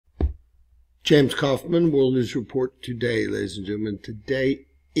James Kaufman, World News Report today, ladies and gentlemen. Today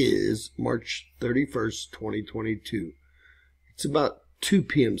is March 31st, 2022. It's about 2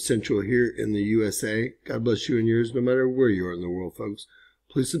 p.m. Central here in the USA. God bless you and yours, no matter where you are in the world, folks.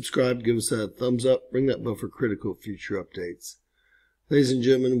 Please subscribe, give us a thumbs up, ring that bell for critical future updates. Ladies and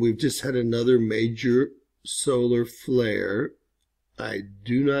gentlemen, we've just had another major solar flare. I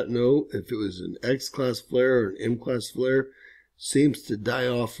do not know if it was an X-class flare or an M-class flare. Seems to die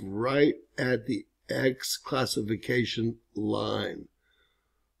off right at the X classification line.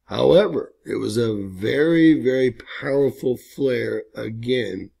 However, it was a very, very powerful flare.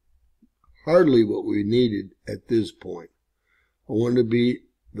 Again, hardly what we needed at this point. I want to be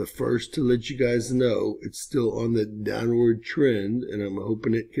the first to let you guys know it's still on the downward trend, and I'm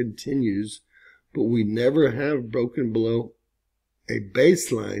hoping it continues. But we never have broken below a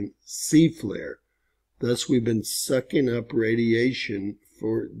baseline C flare. Thus, we've been sucking up radiation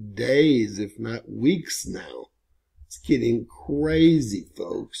for days, if not weeks now. It's getting crazy,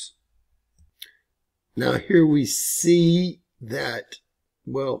 folks. Now, here we see that,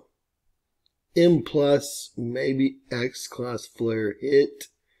 well, M plus, maybe X class flare hit,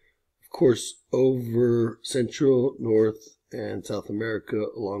 of course, over Central, North, and South America,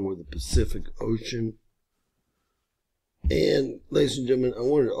 along with the Pacific Ocean. And, ladies and gentlemen, I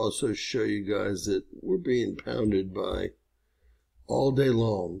wanted to also show you guys that we're being pounded by, all day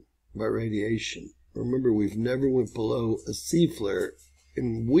long, by radiation. Remember, we've never went below a C flare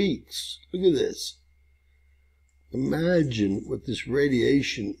in weeks. Look at this. Imagine what this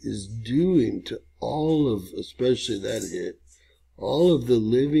radiation is doing to all of, especially that hit, all of the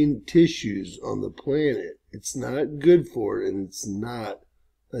living tissues on the planet. It's not good for it, and it's not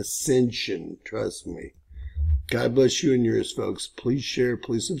ascension, trust me. God bless you and yours, folks. Please share,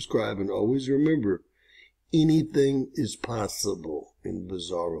 please subscribe, and always remember, anything is possible in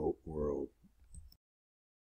Bizarro